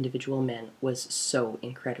it to individual men was so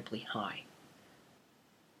incredibly high.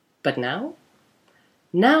 But now?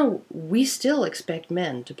 Now, we still expect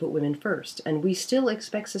men to put women first, and we still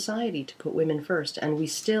expect society to put women first, and we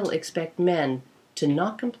still expect men to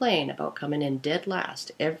not complain about coming in dead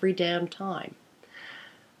last every damn time.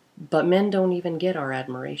 But men don't even get our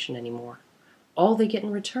admiration anymore. All they get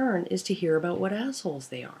in return is to hear about what assholes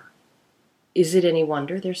they are. Is it any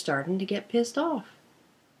wonder they're starting to get pissed off?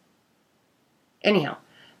 Anyhow,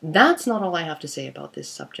 that's not all I have to say about this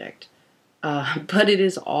subject. But it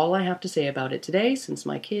is all I have to say about it today, since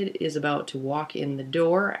my kid is about to walk in the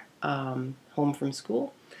door home from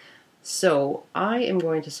school. So I am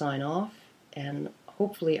going to sign off, and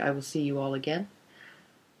hopefully I will see you all again.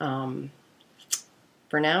 For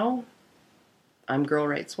now, I'm Girl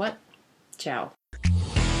Writes What. Ciao.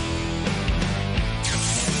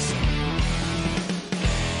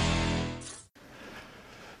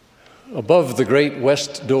 Above the great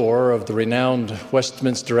west door of the renowned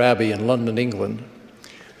Westminster Abbey in London, England,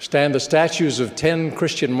 stand the statues of 10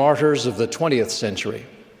 Christian martyrs of the 20th century.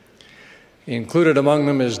 Included among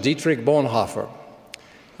them is Dietrich Bonhoeffer,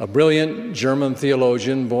 a brilliant German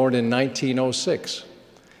theologian born in 1906.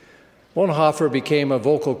 Bonhoeffer became a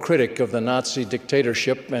vocal critic of the Nazi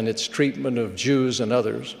dictatorship and its treatment of Jews and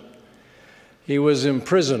others. He was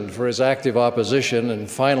imprisoned for his active opposition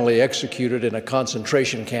and finally executed in a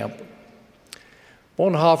concentration camp.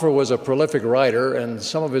 Bonhoeffer was a prolific writer, and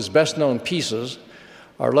some of his best-known pieces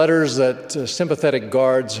are letters that sympathetic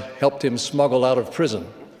guards helped him smuggle out of prison,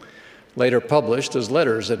 later published as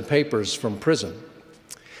letters and papers from prison.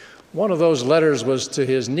 One of those letters was to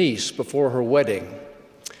his niece before her wedding.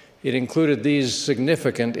 It included these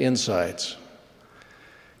significant insights.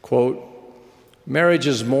 Quote, "Marriage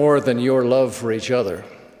is more than your love for each other.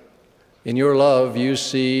 In your love, you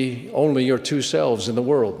see only your two selves in the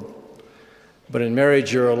world. But in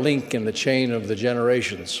marriage, you're a link in the chain of the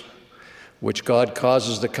generations, which God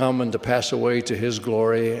causes to come and to pass away to his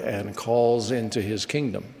glory and calls into his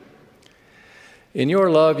kingdom. In your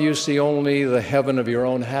love, you see only the heaven of your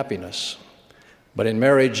own happiness. But in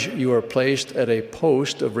marriage, you are placed at a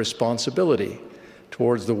post of responsibility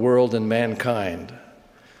towards the world and mankind.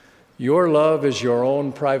 Your love is your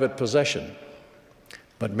own private possession,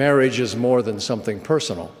 but marriage is more than something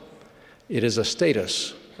personal. It is a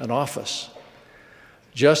status, an office.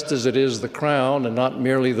 Just as it is the crown and not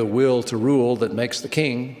merely the will to rule that makes the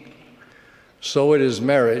king, so it is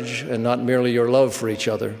marriage and not merely your love for each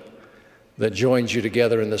other that joins you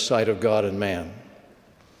together in the sight of God and man.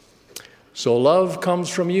 So love comes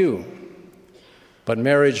from you, but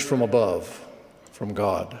marriage from above, from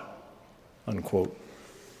God." Unquote.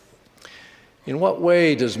 In what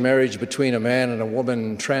way does marriage between a man and a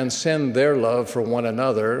woman transcend their love for one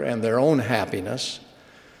another and their own happiness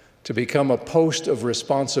to become a post of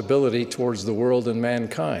responsibility towards the world and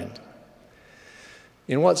mankind?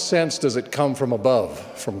 In what sense does it come from above,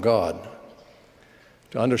 from God?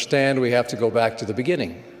 To understand, we have to go back to the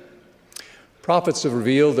beginning. Prophets have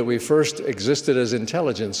revealed that we first existed as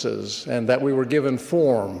intelligences and that we were given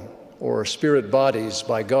form or spirit bodies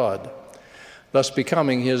by God, thus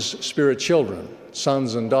becoming his spirit children,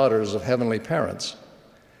 sons and daughters of heavenly parents.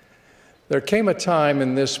 There came a time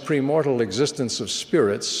in this premortal existence of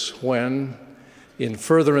spirits when, in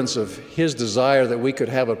furtherance of his desire that we could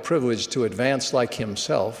have a privilege to advance like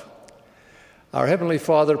himself, our Heavenly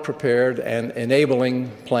Father prepared an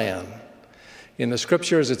enabling plan. In the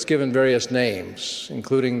Scriptures, it's given various names,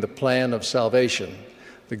 including the plan of salvation,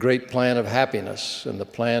 the great plan of happiness, and the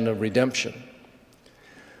plan of redemption.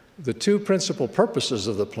 The two principal purposes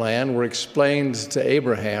of the plan were explained to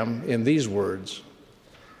Abraham in these words,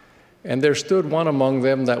 "And there stood one among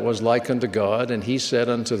them that was like unto God, and he said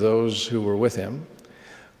unto those who were with him,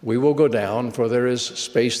 We will go down, for there is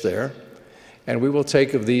space there, and we will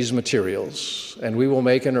take of these materials, and we will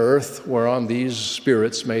make an earth whereon these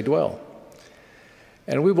spirits may dwell.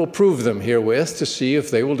 And we will prove them herewith to see if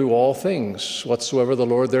they will do all things whatsoever the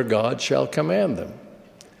Lord their God shall command them.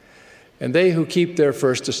 And they who keep their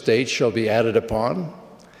first estate shall be added upon,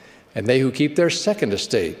 and they who keep their second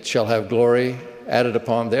estate shall have glory added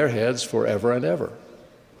upon their heads forever and ever."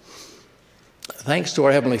 Thanks to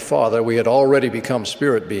our Heavenly Father, we had already become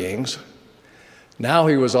spirit beings. Now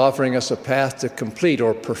he was offering us a path to complete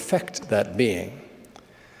or perfect that being.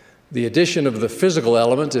 The addition of the physical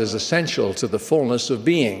element is essential to the fullness of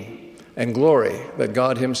being and glory that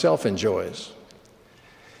God himself enjoys.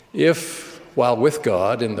 If, while with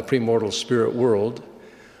God in the premortal spirit world,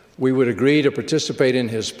 we would agree to participate in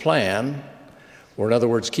his plan, or in other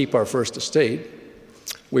words, keep our first estate,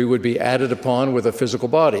 we would be added upon with a physical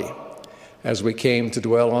body as we came to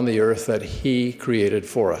dwell on the earth that he created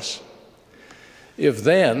for us. If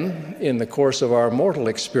then, in the course of our mortal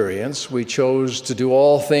experience, we chose to do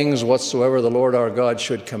all things whatsoever the Lord our God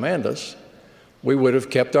should command us, we would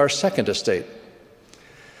have kept our second estate.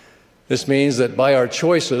 This means that by our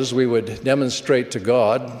choices, we would demonstrate to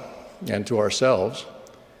God and to ourselves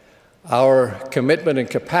our commitment and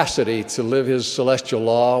capacity to live His celestial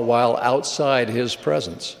law while outside His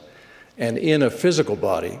presence and in a physical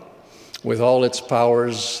body with all its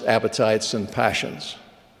powers, appetites, and passions.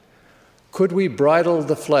 Could we bridle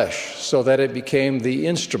the flesh so that it became the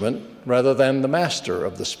instrument rather than the master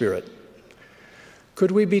of the Spirit?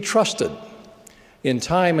 Could we be trusted in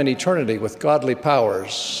time and eternity with godly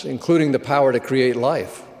powers, including the power to create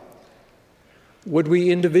life? Would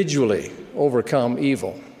we individually overcome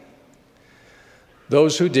evil?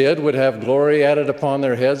 Those who did would have glory added upon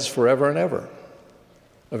their heads forever and ever.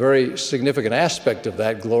 A very significant aspect of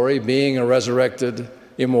that glory being a resurrected,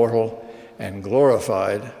 immortal, and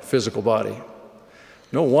glorified physical body.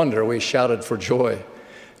 No wonder we shouted for joy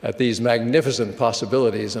at these magnificent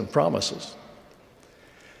possibilities and promises.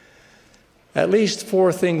 At least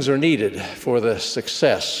four things are needed for the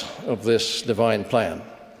success of this divine plan.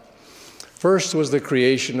 First was the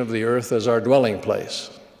creation of the earth as our dwelling place.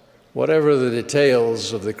 Whatever the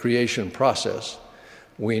details of the creation process,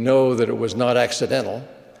 we know that it was not accidental,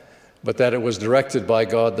 but that it was directed by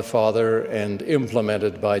God the Father and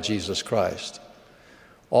implemented by Jesus Christ.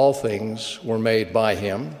 All things were made by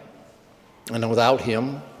Him, and without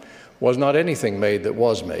Him was not anything made that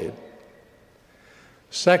was made.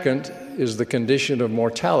 Second is the condition of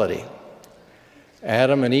mortality.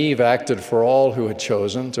 Adam and Eve acted for all who had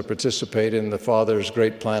chosen to participate in the Father's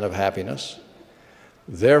great plan of happiness.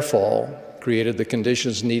 Their fall created the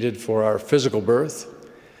conditions needed for our physical birth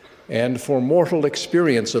and for mortal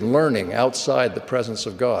experience and learning outside the presence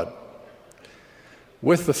of God.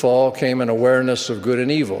 With the fall came an awareness of good and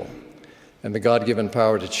evil and the God-given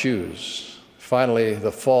power to choose. Finally,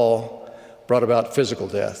 the fall brought about physical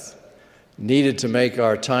death, needed to make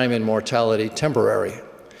our time in mortality temporary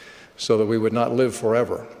so that we would not live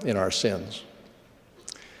forever in our sins.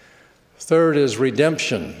 Third is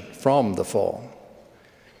redemption from the fall.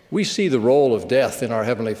 We see the role of death in our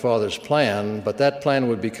Heavenly Father's plan, but that plan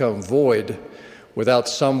would become void without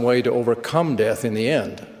some way to overcome death in the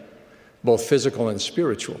end, both physical and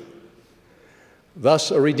spiritual.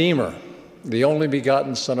 Thus, a Redeemer, the only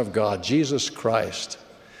begotten Son of God, Jesus Christ,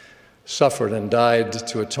 suffered and died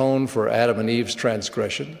to atone for Adam and Eve's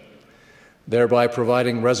transgression, thereby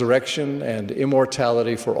providing resurrection and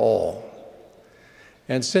immortality for all.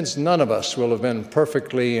 And since none of us will have been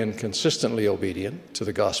perfectly and consistently obedient to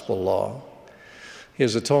the gospel law,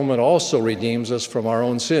 His atonement also redeems us from our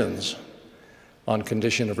own sins on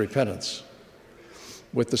condition of repentance.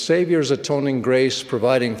 With the Savior's atoning grace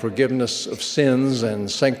providing forgiveness of sins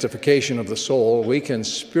and sanctification of the soul, we can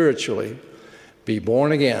spiritually be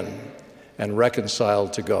born again and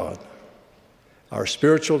reconciled to God. Our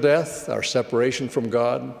spiritual death, our separation from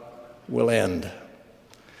God, will end.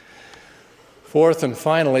 Fourth and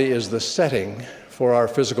finally is the setting for our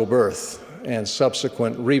physical birth and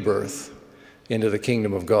subsequent rebirth into the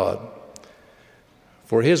kingdom of God.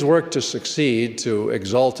 For His work to succeed, to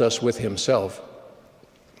exalt us with Himself,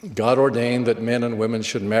 God ordained that men and women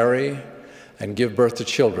should marry and give birth to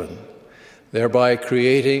children, thereby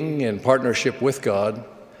creating, in partnership with God,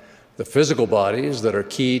 the physical bodies that are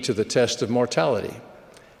key to the test of mortality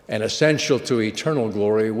and essential to eternal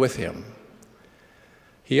glory with Him.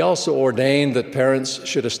 He also ordained that parents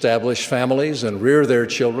should establish families and rear their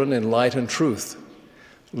children in light and truth,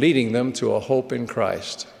 leading them to a hope in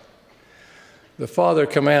Christ. The Father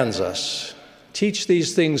commands us, "Teach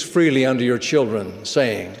these things freely unto your children,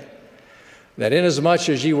 saying, that inasmuch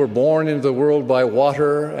as ye were born into the world by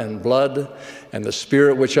water and blood, and the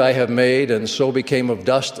Spirit which I have made, and so became of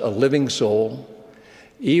dust a living soul,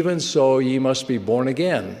 even so ye must be born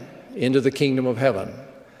again into the kingdom of heaven,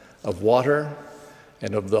 of water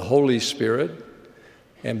and of the Holy Spirit,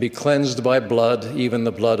 and be cleansed by blood, even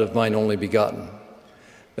the blood of mine only begotten,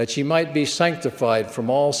 that ye might be sanctified from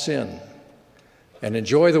all sin, and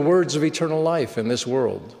enjoy the words of eternal life in this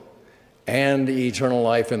world, and eternal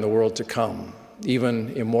life in the world to come,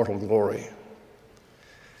 even immortal glory."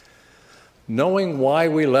 Knowing why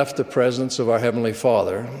we left the presence of our Heavenly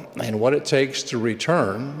Father and what it takes to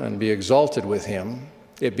return and be exalted with Him,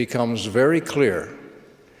 it becomes very clear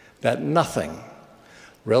that nothing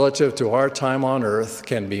relative to our time on earth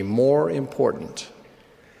can be more important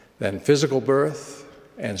than physical birth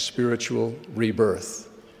and spiritual rebirth,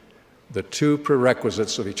 the two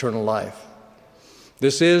prerequisites of eternal life.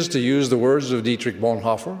 This is, to use the words of Dietrich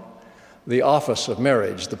Bonhoeffer, the office of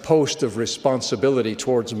marriage, the post of responsibility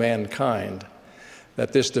towards mankind,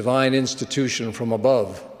 that this divine institution from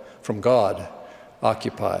above, from God,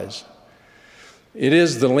 occupies. It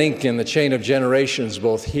is the link in the chain of generations,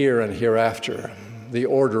 both here and hereafter, the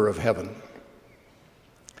order of heaven.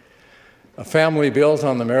 A family built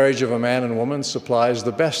on the marriage of a man and woman supplies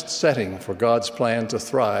the best setting for God's plan to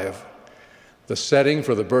thrive, the setting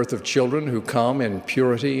for the birth of children who come in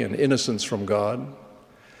purity and innocence from God,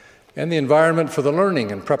 and the environment for the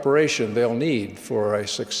learning and preparation they'll need for a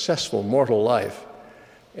successful mortal life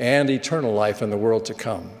and eternal life in the world to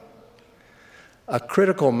come. A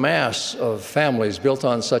critical mass of families built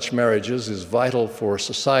on such marriages is vital for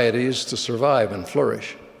societies to survive and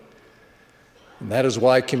flourish. And that is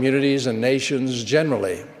why communities and nations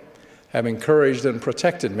generally have encouraged and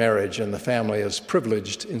protected marriage and the family as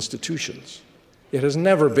privileged institutions. It has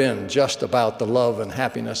never been just about the love and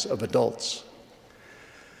happiness of adults.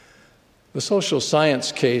 The social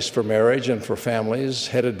science case for marriage and for families,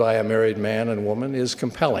 headed by a married man and woman, is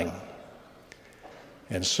compelling.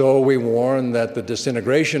 And so we warn that the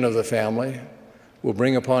disintegration of the family will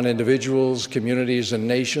bring upon individuals, communities, and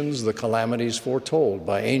nations the calamities foretold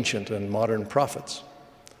by ancient and modern prophets.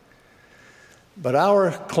 But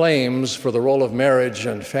our claims for the role of marriage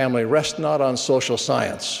and family rest not on social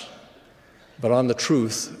science, but on the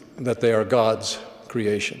truth that they are God's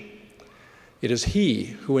creation. It is He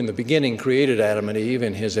who in the beginning created Adam and Eve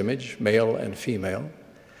in His image, male and female,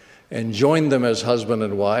 and joined them as husband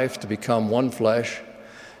and wife to become one flesh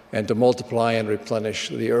and to multiply and replenish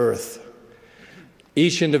the earth.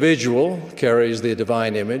 Each individual carries the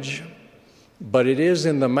divine image, but it is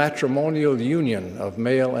in the matrimonial union of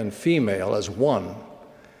male and female as one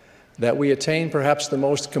that we attain perhaps the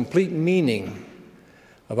most complete meaning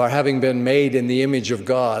of our having been made in the image of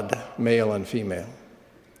God, male and female.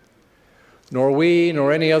 Nor we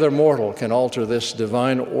nor any other mortal can alter this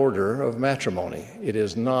divine order of matrimony. It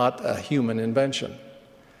is not a human invention.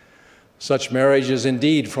 Such marriage is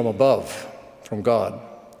indeed from above, from God,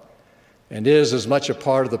 and is as much a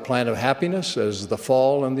part of the plan of happiness as the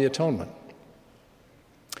fall and the atonement.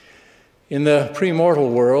 In the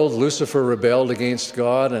premortal world, Lucifer rebelled against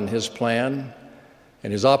God and His plan,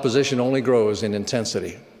 and his opposition only grows in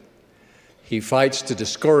intensity. He fights to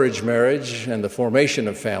discourage marriage and the formation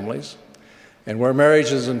of families, and where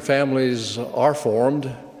marriages and families are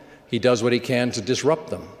formed, he does what he can to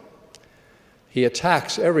disrupt them. He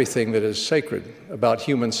attacks everything that is sacred about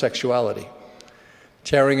human sexuality,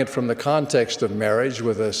 tearing it from the context of marriage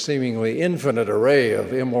with a seemingly infinite array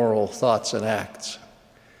of immoral thoughts and acts.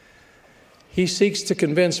 He seeks to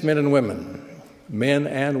convince men and women,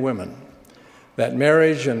 that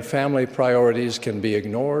marriage and family priorities can be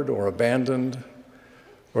ignored or abandoned,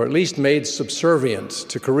 or at least made subservient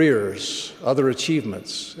to careers, other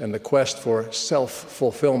achievements, and the quest for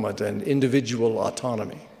self-fulfillment and individual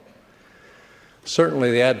autonomy.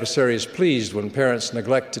 Certainly, the adversary is pleased when parents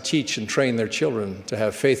neglect to teach and train their children to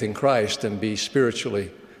have faith in Christ and be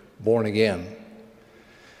spiritually born again.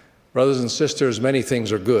 Brothers and sisters, many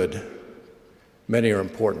things are good, many are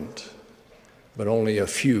important, but only a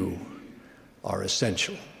few are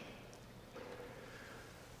essential.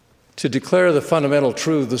 To declare the fundamental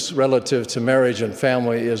truths relative to marriage and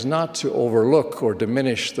family is not to overlook or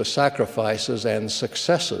diminish the sacrifices and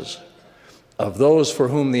successes of those for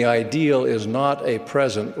whom the ideal is not a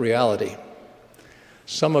present reality.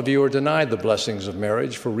 Some of you are denied the blessings of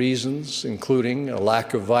marriage for reasons including a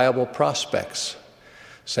lack of viable prospects,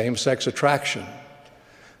 same-sex attraction,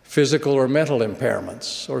 physical or mental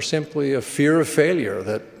impairments, or simply a fear of failure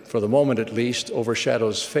that, for the moment at least,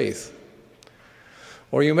 overshadows faith.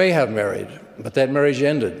 Or you may have married, but that marriage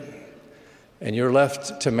ended, and you're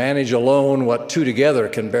left to manage alone what two together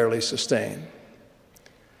can barely sustain.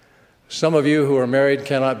 Some of you who are married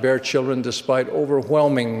cannot bear children despite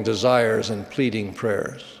overwhelming desires and pleading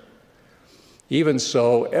prayers. Even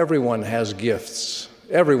so, everyone has gifts,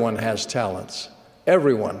 everyone has talents,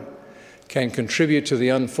 everyone can contribute to the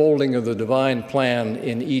unfolding of the divine plan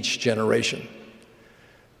in each generation.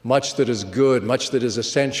 Much that is good, much that is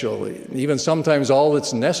essential, even sometimes all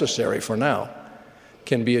that's necessary for now,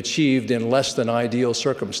 can be achieved in less than ideal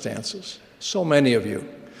circumstances. So many of you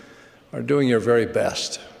are doing your very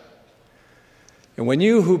best. And when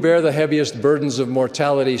you who bear the heaviest burdens of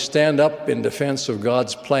mortality stand up in defense of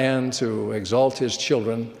God's plan to exalt His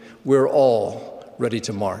children, we're all ready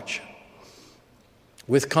to march.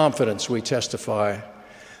 With confidence, we testify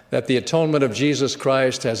that the atonement of Jesus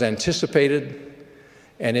Christ has anticipated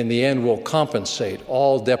and in the end will compensate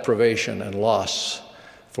all deprivation and loss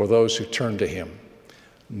for those who turn to Him.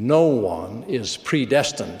 No one is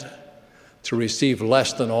predestined to receive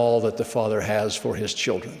less than all that the Father has for His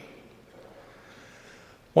children.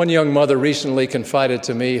 One young mother recently confided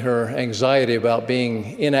to me her anxiety about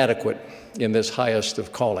being inadequate in this highest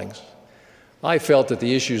of callings. I felt that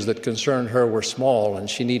the issues that concerned her were small and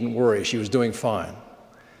she needn't worry, she was doing fine.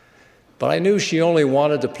 But I knew she only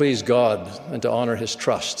wanted to please God and to honor His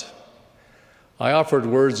trust. I offered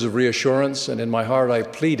words of reassurance, and in my heart I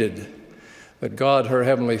pleaded that God, her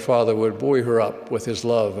Heavenly Father, would buoy her up with His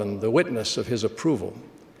love and the witness of His approval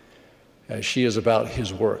as she is about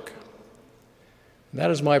His work. And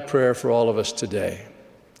that is my prayer for all of us today.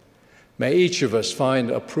 May each of us find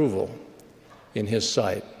approval in His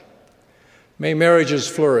sight. May marriages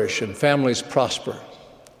flourish and families prosper.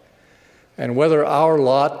 And whether our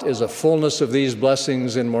lot is a fullness of these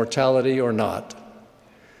blessings in mortality or not,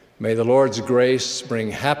 may the Lord's grace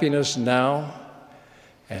bring happiness now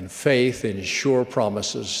and faith in sure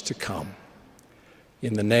promises to come.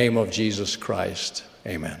 In the name of Jesus Christ,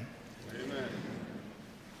 amen.